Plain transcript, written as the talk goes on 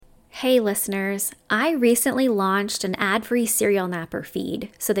Hey listeners, I recently launched an ad-free serial napper feed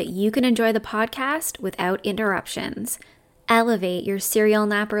so that you can enjoy the podcast without interruptions. Elevate your serial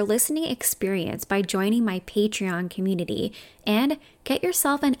napper listening experience by joining my Patreon community and get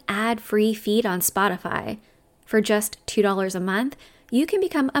yourself an ad-free feed on Spotify. For just $2 a month, you can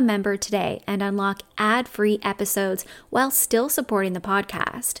become a member today and unlock ad-free episodes while still supporting the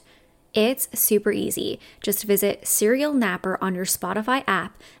podcast. It's super easy. Just visit Serial Napper on your Spotify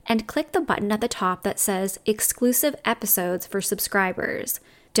app and click the button at the top that says Exclusive Episodes for Subscribers.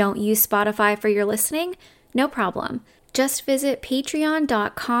 Don't use Spotify for your listening? No problem. Just visit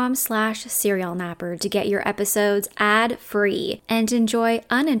patreon.com/serialnapper to get your episodes ad-free and enjoy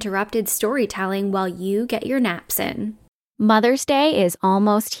uninterrupted storytelling while you get your naps in. Mother's Day is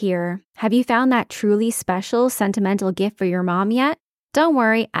almost here. Have you found that truly special sentimental gift for your mom yet? Don't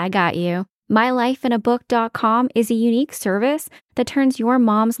worry, I got you. MyLifeInABook.com is a unique service that turns your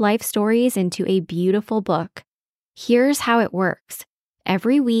mom's life stories into a beautiful book. Here's how it works.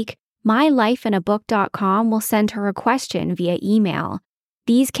 Every week, MyLifeInABook.com will send her a question via email.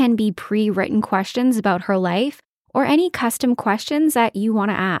 These can be pre-written questions about her life or any custom questions that you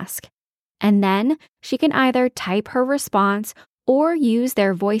want to ask. And then she can either type her response or use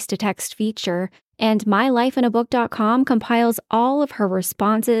their voice-to-text feature, and MyLifeInABook.com compiles all of her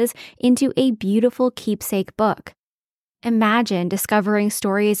responses into a beautiful keepsake book. Imagine discovering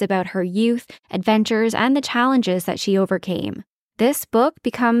stories about her youth, adventures, and the challenges that she overcame. This book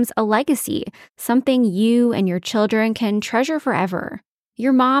becomes a legacy, something you and your children can treasure forever.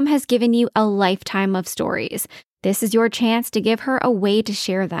 Your mom has given you a lifetime of stories. This is your chance to give her a way to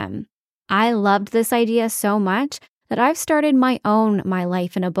share them. I loved this idea so much that I've started my own My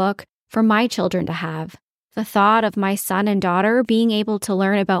Life in a Book for my children to have. The thought of my son and daughter being able to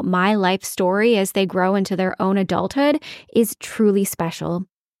learn about my life story as they grow into their own adulthood is truly special.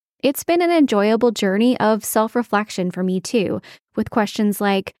 It's been an enjoyable journey of self-reflection for me too, with questions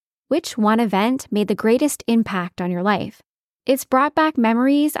like, which one event made the greatest impact on your life? It's brought back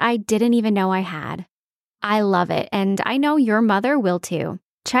memories I didn't even know I had. I love it, and I know your mother will too.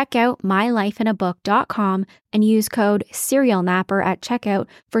 Check out MyLifeInABook.com and use code SerialNapper at checkout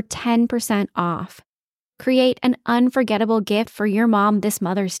for 10% off. Create an unforgettable gift for your mom this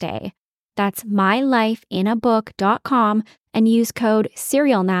Mother's Day. That's MyLifeInABook.com and use code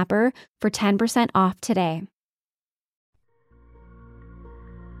SerialNapper for 10% off today.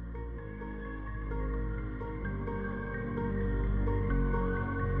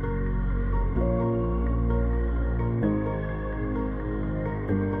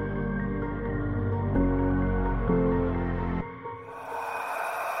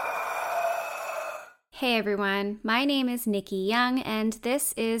 Hey everyone, my name is Nikki Young and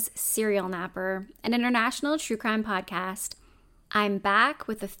this is Serial Napper, an international true crime podcast. I'm back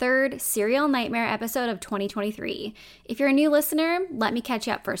with the third Serial Nightmare episode of 2023. If you're a new listener, let me catch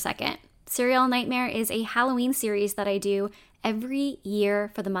you up for a second. Serial Nightmare is a Halloween series that I do every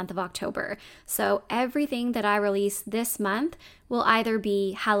year for the month of October. So everything that I release this month will either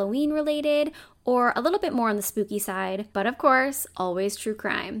be Halloween related or a little bit more on the spooky side, but of course, always true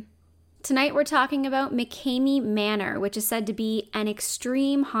crime. Tonight we're talking about McKamey Manor, which is said to be an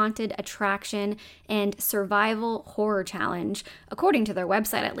extreme haunted attraction and survival horror challenge, according to their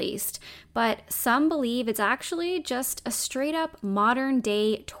website at least. But some believe it's actually just a straight-up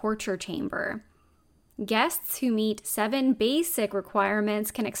modern-day torture chamber. Guests who meet 7 basic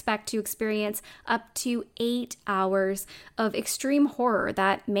requirements can expect to experience up to 8 hours of extreme horror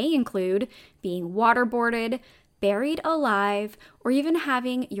that may include being waterboarded, buried alive, or even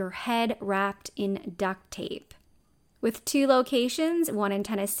having your head wrapped in duct tape. With 2 locations, one in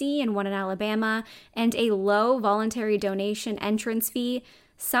Tennessee and one in Alabama, and a low voluntary donation entrance fee,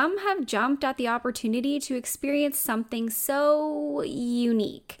 some have jumped at the opportunity to experience something so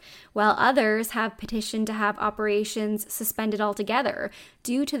unique, while others have petitioned to have operations suspended altogether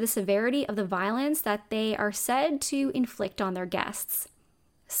due to the severity of the violence that they are said to inflict on their guests.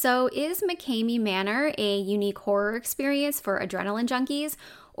 So is McKamey Manor a unique horror experience for adrenaline junkies,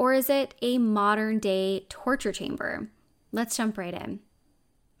 or is it a modern-day torture chamber? Let's jump right in.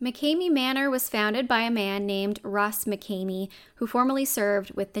 McKamey Manor was founded by a man named Russ McKamey, who formerly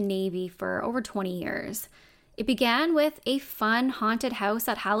served with the Navy for over 20 years. It began with a fun haunted house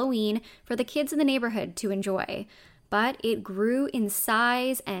at Halloween for the kids in the neighborhood to enjoy, but it grew in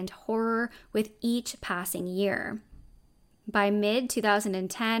size and horror with each passing year. By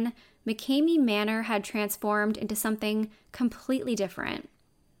mid-2010, McKamey Manor had transformed into something completely different.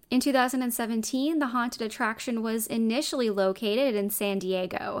 In 2017, the haunted attraction was initially located in San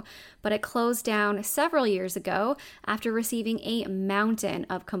Diego, but it closed down several years ago after receiving a mountain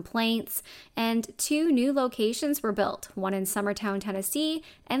of complaints, and 2 new locations were built, one in Summertown, Tennessee,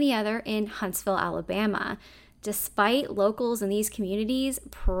 and the other in Huntsville, Alabama, despite locals in these communities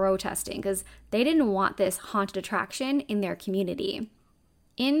protesting because they didn't want this haunted attraction in their community.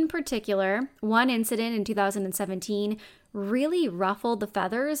 In particular, one incident in 2017 really ruffled the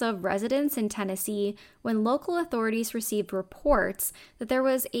feathers of residents in Tennessee when local authorities received reports that there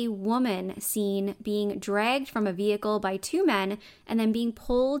was a woman seen being dragged from a vehicle by 2 men and then being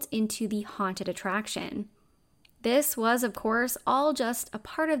pulled into the haunted attraction. This was, of course, all just a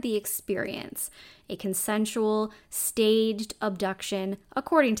part of the experience, a consensual, staged abduction,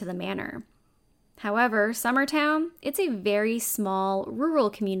 according to the Manor. However, Summertown, it's a very small rural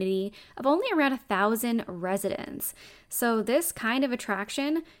community of only around 1,000 residents. So this kind of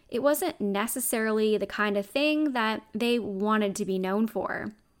attraction, it wasn't necessarily the kind of thing that they wanted to be known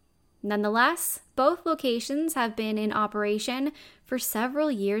for. Nonetheless, both locations have been in operation for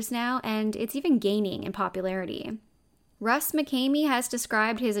several years now, and it's even gaining in popularity. Russ McKamey has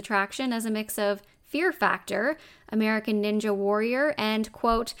described his attraction as a mix of Fear Factor, American Ninja Warrior, and,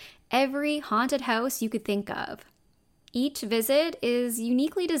 quote, every haunted house you could think of. Each visit is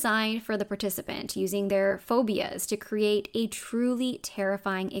uniquely designed for the participant, using their phobias to create a truly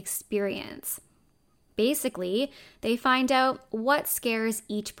terrifying experience. Basically, they find out what scares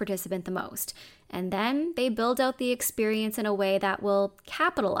each participant the most, and then they build out the experience in a way that will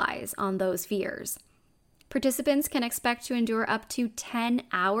capitalize on those fears. Participants can expect to endure up to 10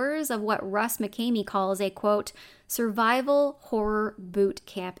 hours of what Russ McKamey calls a, quote, survival horror boot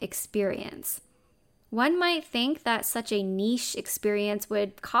camp experience. One might think that such a niche experience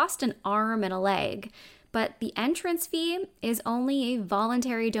would cost an arm and a leg, but the entrance fee is only a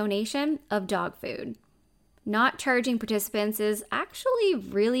voluntary donation of dog food. Not charging participants is actually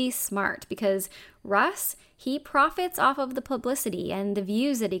really smart because Russ, he profits off of the publicity and the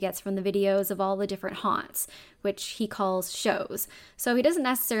views that he gets from the videos of all the different haunts, which he calls shows. So he doesn't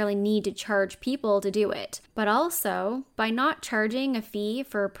necessarily need to charge people to do it. But also, by not charging a fee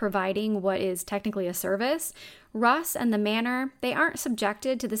for providing what is technically a service, Russ and the Manor, they aren't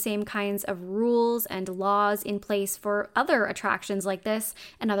subjected to the same kinds of rules and laws in place for other attractions like this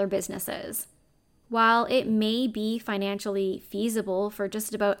and other businesses. While it may be financially feasible for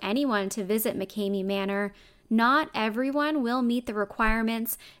just about anyone to visit McKamey Manor, not everyone will meet the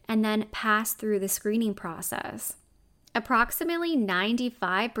requirements and then pass through the screening process. Approximately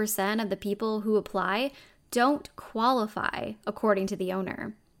 95% of the people who apply don't qualify, according to the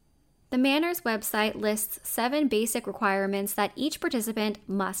owner. The Manor's website lists 7 basic requirements that each participant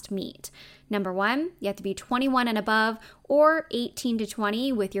must meet. Number 1, you have to be 21 and above or 18 to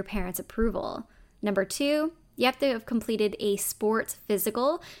 20 with your parents' approval. Number 2, you have to have completed a sports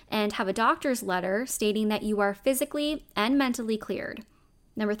physical and have a doctor's letter stating that you are physically and mentally cleared.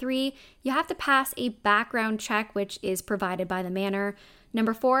 Number 3, you have to pass a background check, which is provided by the Manor.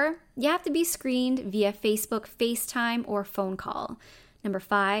 Number 4, you have to be screened via Facebook, FaceTime, or phone call. Number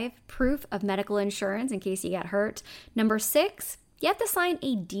 5, proof of medical insurance in case you get hurt. Number 6, you have to sign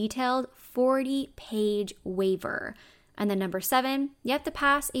a detailed 40-page waiver. And then number 7, you have to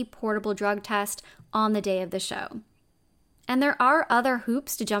pass a portable drug test on the day of the show. And there are other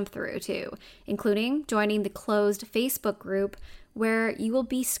hoops to jump through too, including joining the closed Facebook group where you will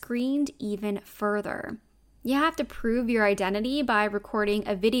be screened even further. You have to prove your identity by recording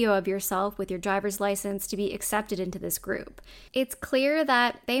a video of yourself with your driver's license to be accepted into this group. It's clear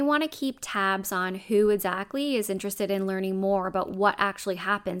that they want to keep tabs on who exactly is interested in learning more about what actually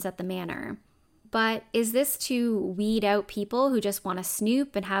happens at the Manor. But is this to weed out people who just want to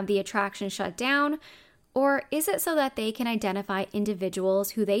snoop and have the attraction shut down? Or is it so that they can identify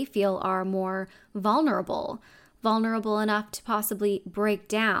individuals who they feel are more vulnerable enough to possibly break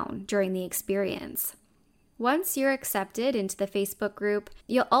down during the experience? Once you're accepted into the Facebook group,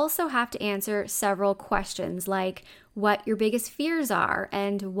 you'll also have to answer several questions like what your biggest fears are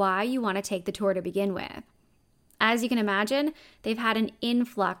and why you want to take the tour to begin with. As you can imagine, they've had an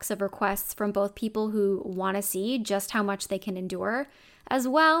influx of requests from both people who want to see just how much they can endure, as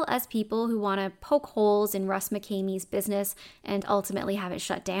well as people who want to poke holes in Russ McKamey's business and ultimately have it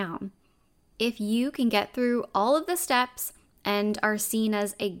shut down. If you can get through all of the steps and are seen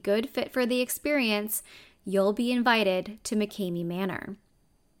as a good fit for the experience, you'll be invited to McKamey Manor.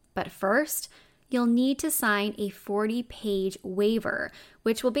 But first, you'll need to sign a 40-page waiver,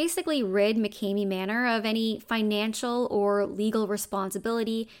 which will basically rid McKamey Manor of any financial or legal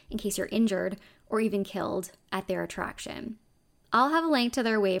responsibility in case you're injured or even killed at their attraction. I'll have a link to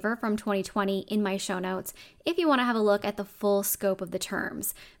their waiver from 2020 in my show notes if you want to have a look at the full scope of the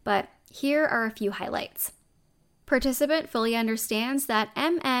terms, but here are a few highlights. Participant fully understands that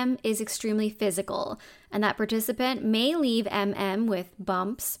MM is extremely physical, and that participant may leave MM with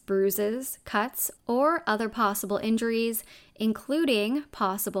bumps, bruises, cuts, or other possible injuries, including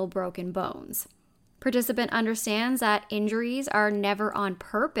possible broken bones. Participant understands that injuries are never on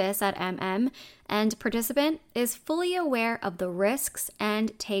purpose at MM, and participant is fully aware of the risks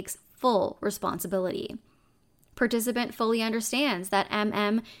and takes full responsibility. Participant fully understands that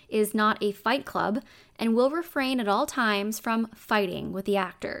MM is not a fight club and will refrain at all times from fighting with the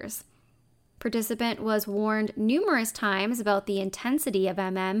actors. Participant was warned numerous times about the intensity of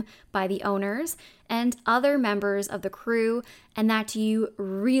MM by the owners and other members of the crew, and that you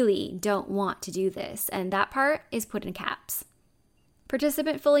really don't want to do this, and that part is put in caps.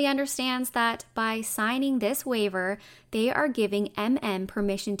 Participant fully understands that by signing this waiver, they are giving MM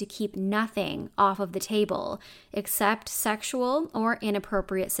permission to keep nothing off of the table, except sexual or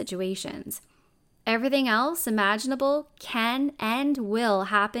inappropriate situations. Everything else imaginable can and will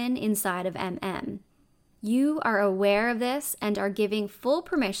happen inside of MM. You are aware of this and are giving full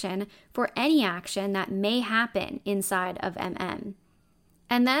permission for any action that may happen inside of MM.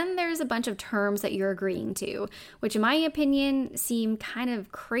 And then there's a bunch of terms that you're agreeing to, which in my opinion seem kind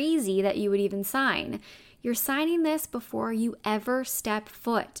of crazy that you would even sign. You're signing this before you ever step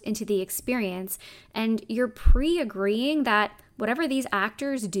foot into the experience, and you're pre-agreeing that whatever these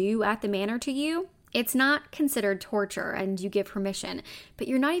actors do at the Manor to you, it's not considered torture and you give permission, but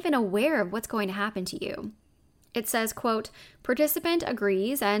you're not even aware of what's going to happen to you. It says, quote, participant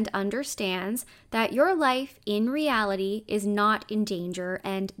agrees and understands that your life in reality is not in danger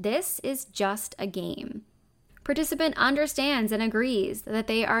and this is just a game. Participant understands and agrees that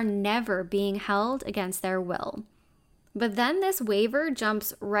they are never being held against their will. But then this waiver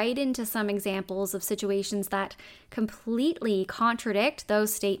jumps right into some examples of situations that completely contradict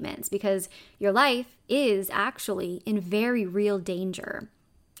those statements because your life is actually in very real danger.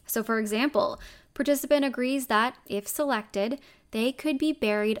 So for example, participant agrees that, if selected, they could be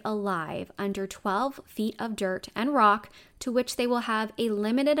buried alive under 12 feet of dirt and rock to which they will have a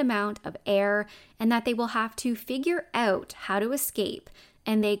limited amount of air and that they will have to figure out how to escape,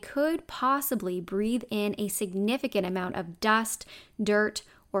 and they could possibly breathe in a significant amount of dust, dirt,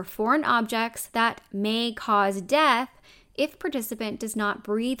 or foreign objects that may cause death if participant does not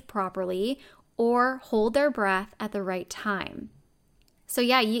breathe properly or hold their breath at the right time. So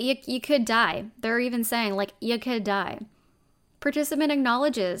yeah, you could die. They're even saying, you could die. Participant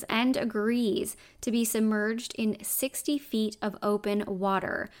acknowledges and agrees to be submerged in 60 feet of open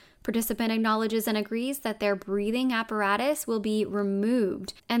water. Participant acknowledges and agrees that their breathing apparatus will be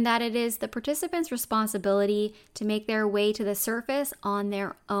removed and that it is the participant's responsibility to make their way to the surface on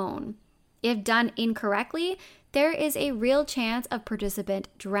their own. If done incorrectly, there is a real chance of participant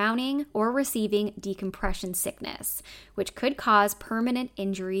drowning or receiving decompression sickness, which could cause permanent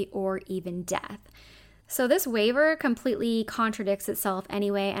injury or even death. So this waiver completely contradicts itself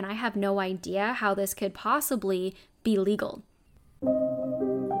anyway, and I have no idea how this could possibly be legal.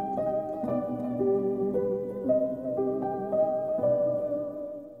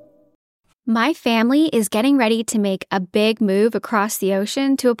 My family is getting ready to make a big move across the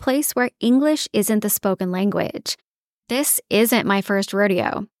ocean to a place where English isn't the spoken language. This isn't my first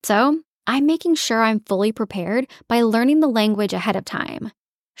rodeo, so I'm making sure I'm fully prepared by learning the language ahead of time.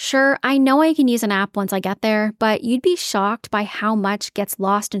 Sure, I know I can use an app once I get there, but you'd be shocked by how much gets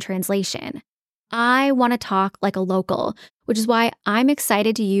lost in translation. I want to talk like a local, which is why I'm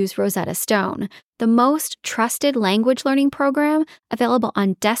excited to use Rosetta Stone, the most trusted language learning program available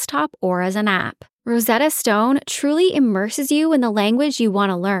on desktop or as an app. Rosetta Stone truly immerses you in the language you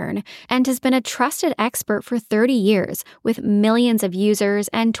want to learn and has been a trusted expert for 30 years with millions of users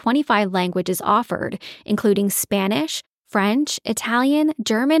and 25 languages offered, including Spanish, French, Italian,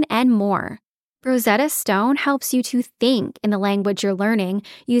 German, and more. Rosetta Stone helps you to think in the language you're learning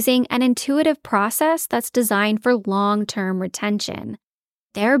using an intuitive process that's designed for long-term retention.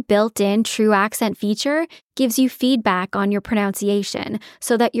 Their built-in True Accent feature gives you feedback on your pronunciation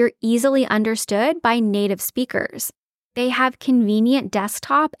so that you're easily understood by native speakers. They have convenient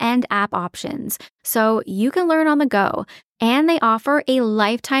desktop and app options, so you can learn on the go, and they offer a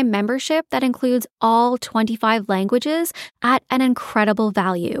lifetime membership that includes all 25 languages at an incredible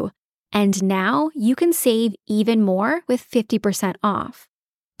value. And now you can save even more with 50% off.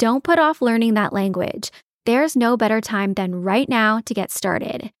 Don't put off learning that language. There's no better time than right now to get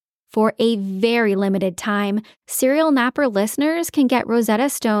started. For a very limited time, Serial Napper listeners can get Rosetta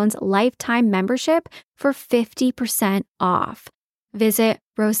Stone's lifetime membership for 50% off. Visit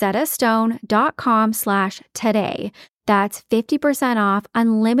rosettastone.com/today. That's 50% off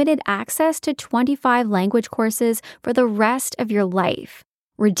unlimited access to 25 language courses for the rest of your life.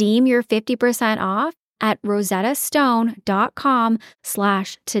 Redeem your 50% off at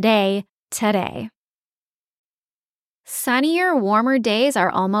rosettastone.com/today today. Sunnier, warmer days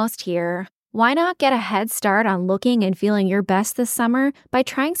are almost here. Why not get a head start on looking and feeling your best this summer by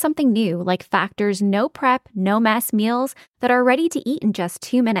trying something new like Factor's no prep, no mess meals that are ready to eat in just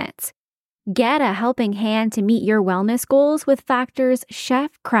 2 minutes. Get a helping hand to meet your wellness goals with Factor's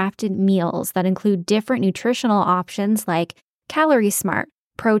chef-crafted meals that include different nutritional options like Calorie Smart,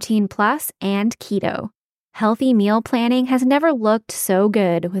 Protein Plus, and Keto. Healthy meal planning has never looked so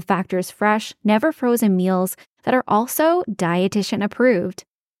good with Factor's fresh, never frozen meals that are also dietitian approved.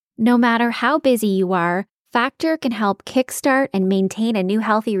 No matter how busy you are, Factor can help kickstart and maintain a new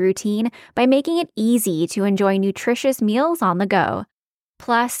healthy routine by making it easy to enjoy nutritious meals on the go.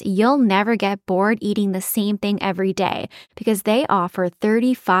 Plus, you'll never get bored eating the same thing every day because they offer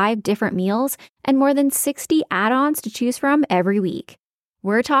 35 different meals and more than 60 add-ons to choose from every week.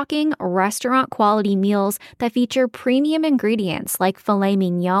 We're talking restaurant-quality meals that feature premium ingredients like filet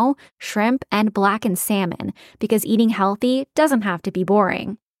mignon, shrimp, and blackened salmon because eating healthy doesn't have to be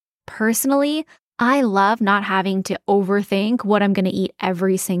boring. Personally, I love not having to overthink what I'm going to eat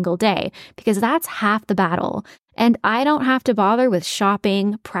every single day because that's half the battle, and I don't have to bother with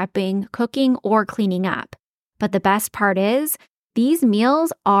shopping, prepping, cooking, or cleaning up. But the best part is, these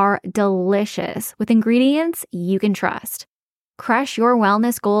meals are delicious with ingredients you can trust. Crush your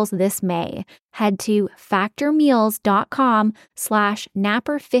wellness goals this May. Head to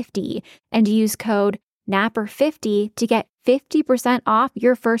factormeals.com/napper50 and use code napper50 to get 50% off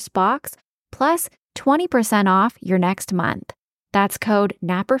your first box plus 20% off your next month. That's code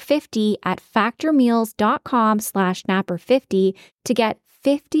napper50 at factormeals.com/napper50 to get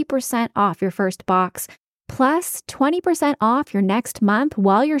 50% off your first box plus 20% off your next month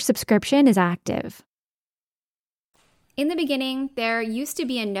while your subscription is active. In the beginning, there used to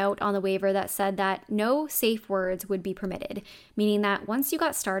be a note on the waiver that said that no safe words would be permitted, meaning that once you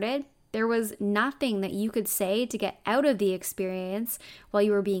got started, there was nothing that you could say to get out of the experience while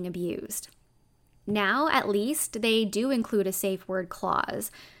you were being abused. Now, at least, they do include a safe word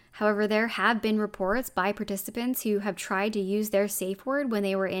clause. However, there have been reports by participants who have tried to use their safe word when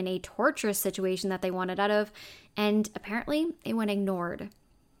they were in a torturous situation that they wanted out of, and apparently it went ignored.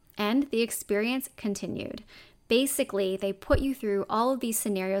 And the experience continued. Basically, they put you through all of these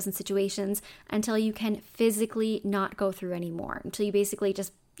scenarios and situations until you can physically not go through anymore, until you basically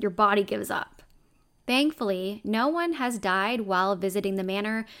just, your body gives up. Thankfully, no one has died while visiting the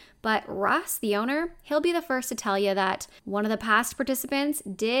manor, but Russ, the owner, he'll be the first to tell you that one of the past participants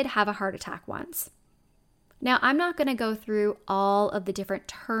did have a heart attack once. Now, I'm not going to go through all of the different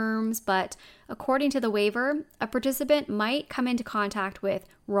terms, but according to the waiver, a participant might come into contact with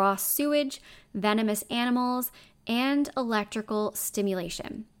raw sewage, venomous animals, and electrical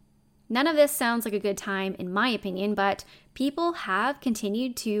stimulation. None of this sounds like a good time, in my opinion, but people have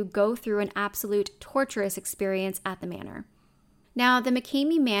continued to go through an absolute torturous experience at the manor. Now, the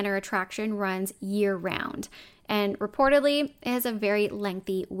McKamey Manor attraction runs year-round, and reportedly, it has a very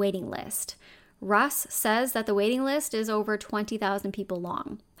lengthy waiting list. Russ says that the waiting list is over 20,000 people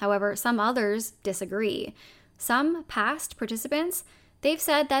long. However, some others disagree. Some past participants, they've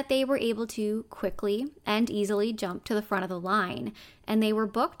said that they were able to quickly and easily jump to the front of the line, and they were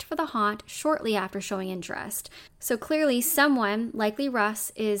booked for the haunt shortly after showing interest. So clearly someone, likely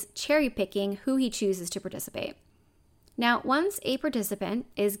Russ, is cherry-picking who he chooses to participate. Now, once a participant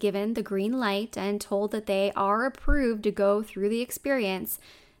is given the green light and told that they are approved to go through the experience,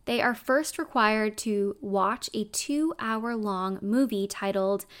 they are first required to watch a 2-hour-long movie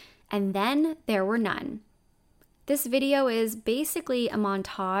titled, "And Then There Were None." This video is basically a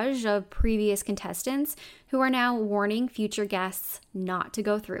montage of previous contestants who are now warning future guests not to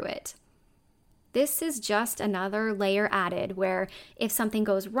go through it. This is just another layer added where if something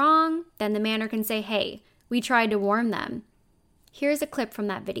goes wrong, then the manor can say, "Hey, we tried to warn them." Here's a clip from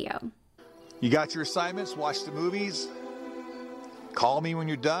that video. You got your assignments, watch the movies, call me when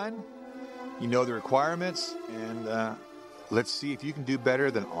you're done, you know the requirements, and let's see if you can do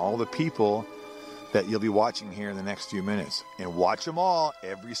better than all the people that you'll be watching here in the next few minutes. And watch them all,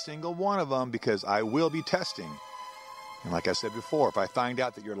 every single one of them, because I will be testing. And like I said before, if I find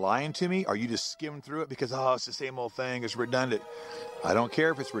out that you're lying to me, or you just skim through it because, it's the same old thing, it's redundant. I don't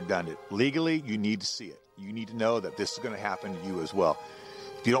care if it's redundant. Legally, you need to see it. You need to know that this is going to happen to you as well.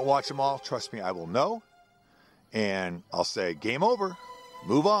 If you don't watch them all, trust me, I will know. And I'll say, game over,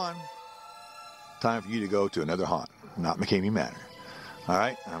 move on. Time for you to go to another haunt, not McKamey Manor. All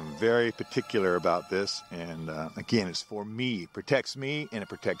right, I'm very particular about this, and again, it's for me. It protects me, and it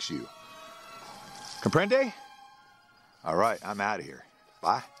protects you. Comprende? All right, I'm out of here.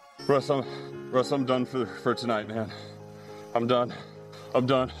 Bye. Russ, I'm done for tonight, man. I'm done.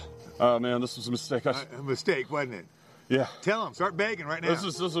 Oh, man, this was a mistake. A mistake, wasn't it? Yeah. Tell him, start begging right now. This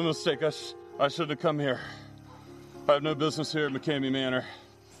is a mistake. I shouldn't have come here. I have no business here at McKamey Manor.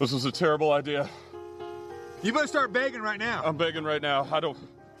 This was a terrible idea. You better start begging right now. I'm begging right now. I don't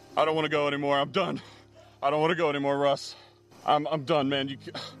want to go anymore. I'm done. I don't want to go anymore, Russ. I'm done, man.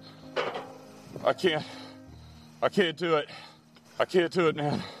 I can't do it. I can't do it,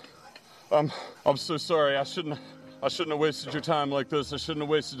 man. I'm so sorry. I shouldn't have wasted your time like this. I shouldn't have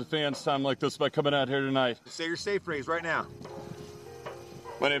wasted the fans' time like this by coming out here tonight. Say your safe phrase right now.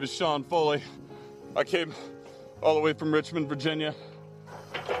 My name is Sean Foley. I came all the way from Richmond, Virginia,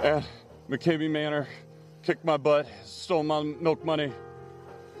 and McKamey Manor kicked my butt, stole my milk money,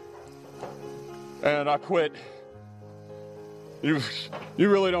 and I quit. You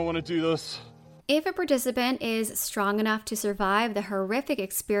really don't want to do this. If a participant is strong enough to survive the horrific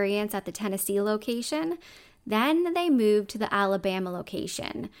experience at the Tennessee location, then they move to the Alabama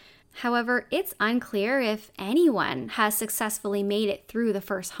location. However, it's unclear if anyone has successfully made it through the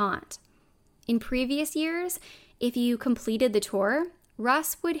first haunt. In previous years, if you completed the tour,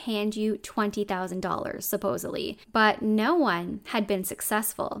 Russ would hand you $20,000, supposedly, but no one had been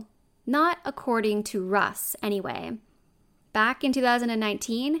successful. Not according to Russ, anyway. Back in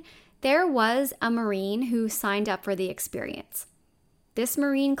 2019, there was a Marine who signed up for the experience. This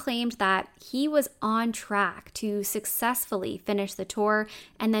Marine claimed that he was on track to successfully finish the tour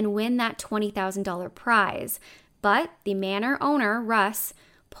and then win that $20,000 prize, but the Manor owner, Russ,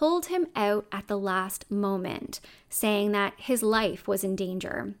 pulled him out at the last moment, saying that his life was in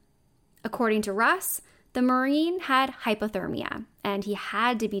danger. According to Russ, the Marine had hypothermia, and he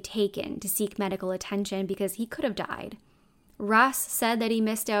had to be taken to seek medical attention because he could have died. Russ said that he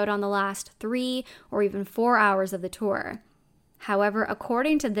missed out on the last 3 or even 4 hours of the tour. However,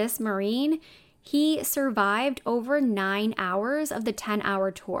 according to this Marine, he survived over 9 hours of the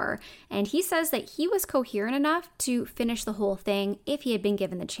 10-hour tour, and he says that he was coherent enough to finish the whole thing if he had been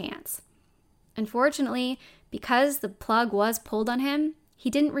given the chance. Unfortunately, because the plug was pulled on him,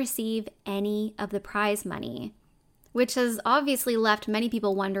 he didn't receive any of the prize money, which has obviously left many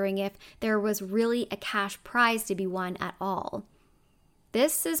people wondering if there was really a cash prize to be won at all.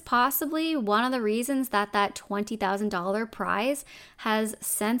 This is possibly one of the reasons that $20,000 prize has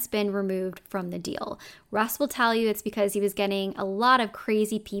since been removed from the deal. Russ will tell you it's because he was getting a lot of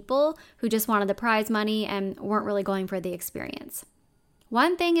crazy people who just wanted the prize money and weren't really going for the experience.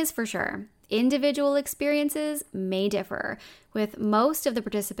 One thing is for sure, individual experiences may differ, with most of the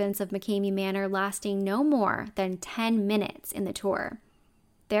participants of McKamey Manor lasting no more than 10 minutes in the tour.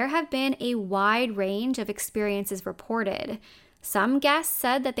 There have been a wide range of experiences reported. Some guests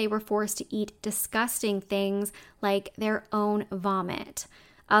said that they were forced to eat disgusting things like their own vomit.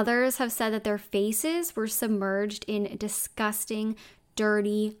 Others have said that their faces were submerged in disgusting,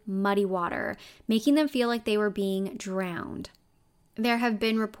 dirty, muddy water, making them feel like they were being drowned. There have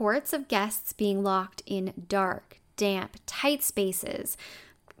been reports of guests being locked in dark, damp, tight spaces,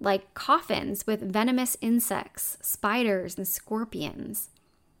 like coffins with venomous insects, spiders, and scorpions.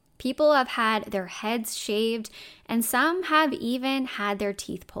 People have had their heads shaved, and some have even had their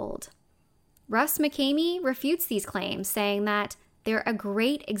teeth pulled. Russ McKamey refutes these claims, saying that they're a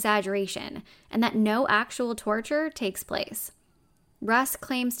great exaggeration and that no actual torture takes place. Russ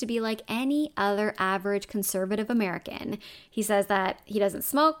claims to be like any other average conservative American. He says that he doesn't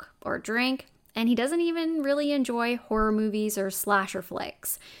smoke or drink, and he doesn't even really enjoy horror movies or slasher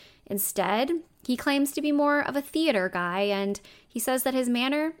flicks. Instead, he claims to be more of a theater guy, and he says that his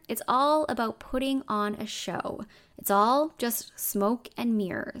manor, it's all about putting on a show. It's all just smoke and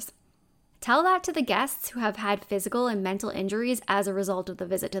mirrors. Tell that to the guests who have had physical and mental injuries as a result of the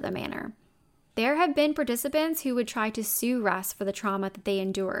visit to the manor. There have been participants who would try to sue Russ for the trauma that they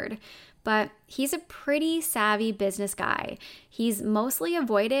endured, but he's a pretty savvy business guy. He's mostly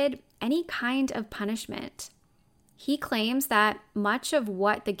avoided any kind of punishment. He claims that much of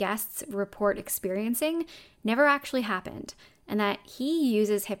what the guests report experiencing never actually happened, and that he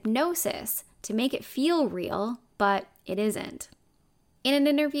uses hypnosis to make it feel real, but it isn't. In an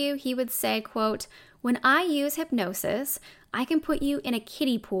interview, he would say, quote, "When I use hypnosis, I can put you in a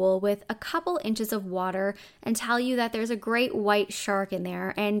kiddie pool with a couple inches of water and tell you that there's a great white shark in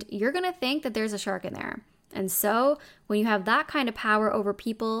there, and you're going to think that there's a shark in there. And so, when you have that kind of power over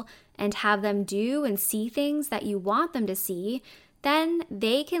people and have them do and see things that you want them to see, then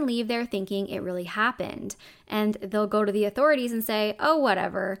they can leave there thinking it really happened. And they'll go to the authorities and say, oh,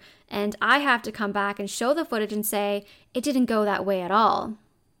 whatever. And I have to come back and show the footage and say, it didn't go that way at all.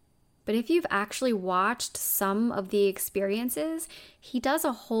 But if you've actually watched some of the experiences, he does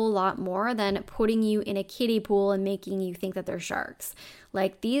a whole lot more than putting you in a kiddie pool and making you think that they're sharks.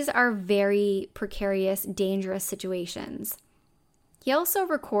 Like, these are very precarious, dangerous situations. He also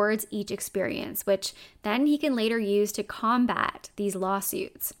records each experience, which then he can later use to combat these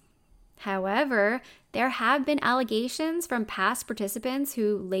lawsuits. However, there have been allegations from past participants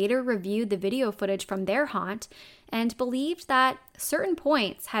who later reviewed the video footage from their haunt and believed that certain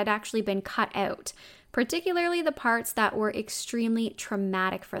points had actually been cut out, particularly the parts that were extremely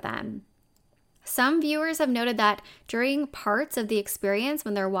traumatic for them. Some viewers have noted that during parts of the experience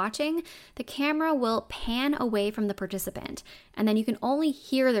when they're watching, the camera will pan away from the participant, and then you can only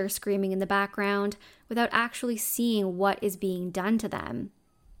hear their screaming in the background without actually seeing what is being done to them.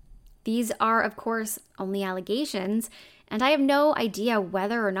 These are, of course, only allegations, and I have no idea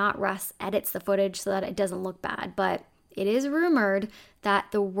whether or not Russ edits the footage so that it doesn't look bad, but it is rumored that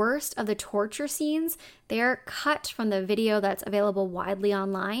the worst of the torture scenes, they're cut from the video that's available widely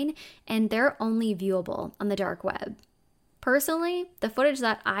online, and they're only viewable on the dark web. Personally, the footage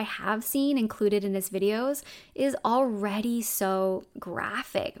that I have seen included in his videos is already so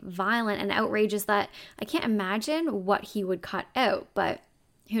graphic, violent, and outrageous that I can't imagine what he would cut out, but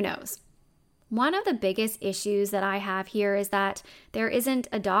who knows? One of the biggest issues that I have here is that there isn't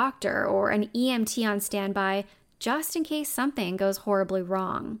a doctor or an EMT on standby just in case something goes horribly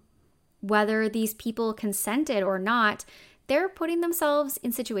wrong. Whether these people consented or not, they're putting themselves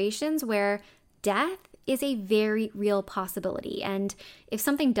in situations where death is a very real possibility. And if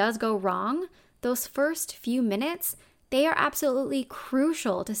something does go wrong, those first few minutes, they are absolutely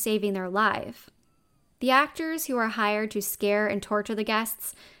crucial to saving their life. The actors who are hired to scare and torture the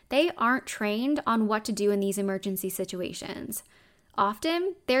guests, they aren't trained on what to do in these emergency situations.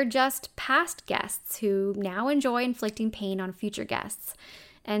 Often, they're just past guests who now enjoy inflicting pain on future guests,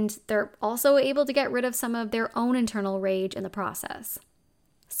 and they're also able to get rid of some of their own internal rage in the process.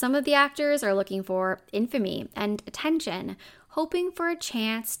 Some of the actors are looking for infamy and attention, hoping for a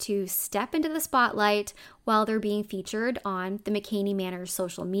chance to step into the spotlight while they're being featured on the McKamey Manor's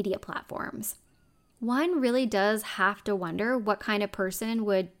social media platforms. One really does have to wonder what kind of person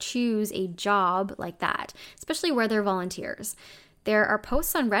would choose a job like that, especially where they're volunteers. There are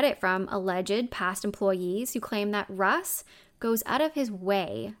posts on Reddit from alleged past employees who claim that Russ goes out of his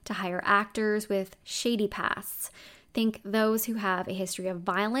way to hire actors with shady pasts. Think those who have a history of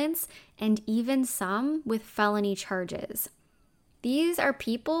violence and even some with felony charges. These are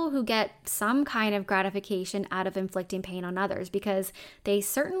people who get some kind of gratification out of inflicting pain on others because they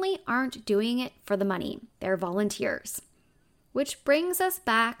certainly aren't doing it for the money. They're volunteers. Which brings us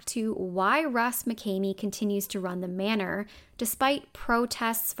back to why Russ McKamey continues to run the Manor despite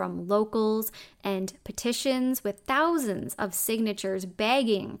protests from locals and petitions with thousands of signatures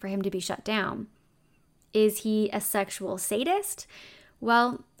begging for him to be shut down. Is he a sexual sadist?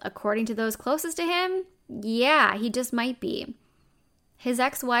 Well, according to those closest to him, yeah, he just might be. His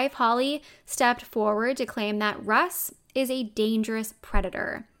ex-wife, Holly, stepped forward to claim that Russ is a dangerous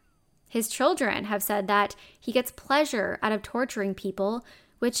predator. His children have said that he gets pleasure out of torturing people,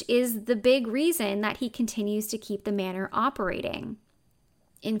 which is the big reason that he continues to keep the Manor operating.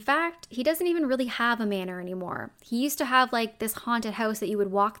 In fact, he doesn't even really have a manor anymore. He used to have like this haunted house that you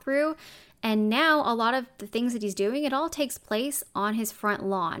would walk through, and now a lot of the things that he's doing, it all takes place on his front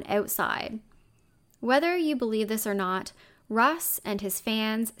lawn, outside. Whether you believe this or not, Russ and his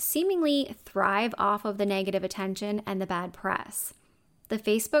fans seemingly thrive off of the negative attention and the bad press. The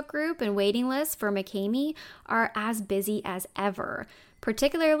Facebook group and waiting list for McKamey are as busy as ever,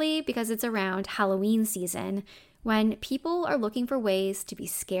 particularly because it's around Halloween season when people are looking for ways to be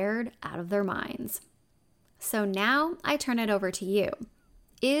scared out of their minds. So now I turn it over to you.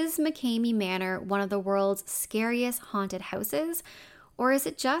 Is McKamey Manor one of the world's scariest haunted houses, or is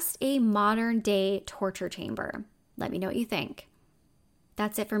it just a modern-day torture chamber? Let me know what you think.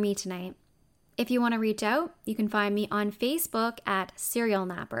 That's it for me tonight. If you want to reach out, you can find me on Facebook at Serial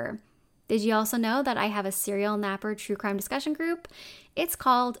Napper. Did you also know that I have a Serial Napper true crime discussion group? It's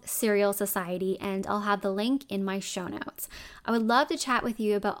called Serial Society, and I'll have the link in my show notes. I would love to chat with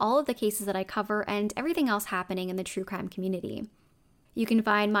you about all of the cases that I cover and everything else happening in the true crime community. You can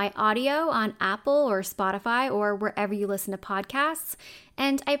find my audio on Apple or Spotify or wherever you listen to podcasts,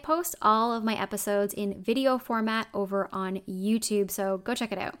 and I post all of my episodes in video format over on YouTube, so go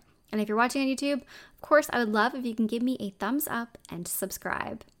check it out. And if you're watching on YouTube, of course, I would love if you can give me a thumbs up and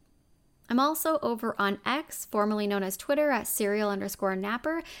subscribe. I'm also over on X, formerly known as Twitter, at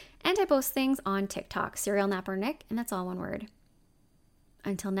serial_napper, and I post things on TikTok, Serial Napper Nick, and that's all one word.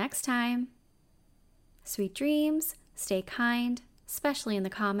 Until next time, sweet dreams, stay kind, especially in the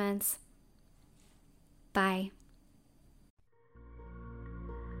comments. Bye.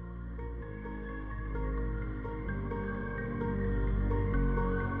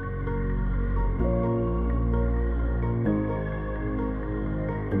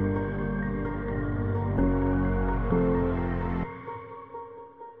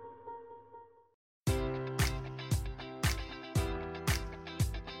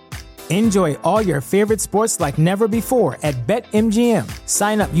 Enjoy all your favorite sports like never before at BetMGM.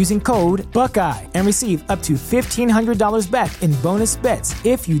 Sign up using code Buckeye and receive up to $1,500 back in bonus bets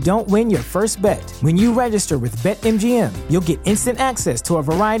if you don't win your first bet. When you register with BetMGM, you'll get instant access to a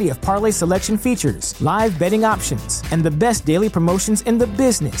variety of parlay selection features, live betting options, and the best daily promotions in the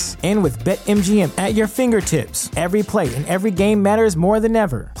business. And with BetMGM at your fingertips, every play and every game matters more than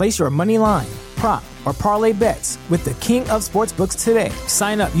ever. Place your money line, prop, or parlay bets with the king of sportsbooks today.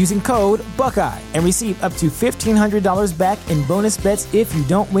 Sign up using code Buckeye and receive up to $1,500 back in bonus bets if you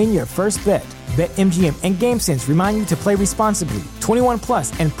don't win your first bet. BetMGM and GameSense remind you to play responsibly. 21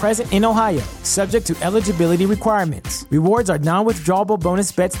 plus and present in Ohio, subject to eligibility requirements. Rewards are non-withdrawable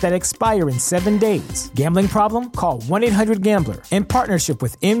bonus bets that expire in 7 days. Gambling problem? Call 1-800-GAMBLER. In partnership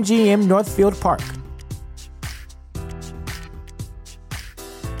with MGM Northfield Park.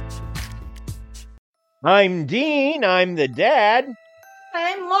 I'm Dean, I'm the dad.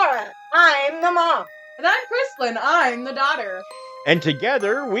 I'm Laura, I'm the mom. And I'm Kristlyn, I'm the daughter. And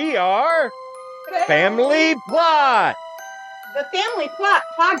together we are Family Plot. The Family Plot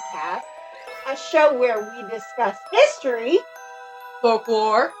Podcast, a show where we discuss history,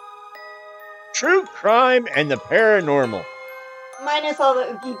 folklore, true crime, and the paranormal. Minus all the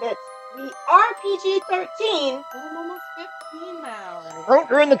oogie bits. We are PG-13. I'm almost 15 now. Don't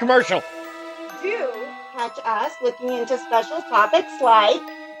ruin the commercial. Do catch us looking into special topics like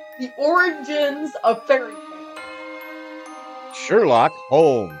the origins of fairy tales, Sherlock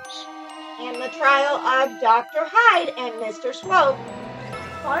Holmes, and the trial of Dr. Hyde and Mr. Swope.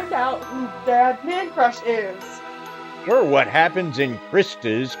 Find out who Dad Man Crush is, or what happens in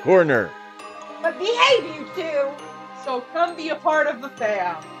Krista's Corner. But behave, you two! So come be a part of the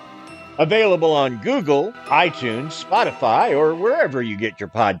fam. Available on Google, iTunes, Spotify, or wherever you get your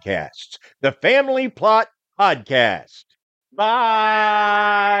podcasts. The Family Plot Podcast.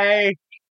 Bye!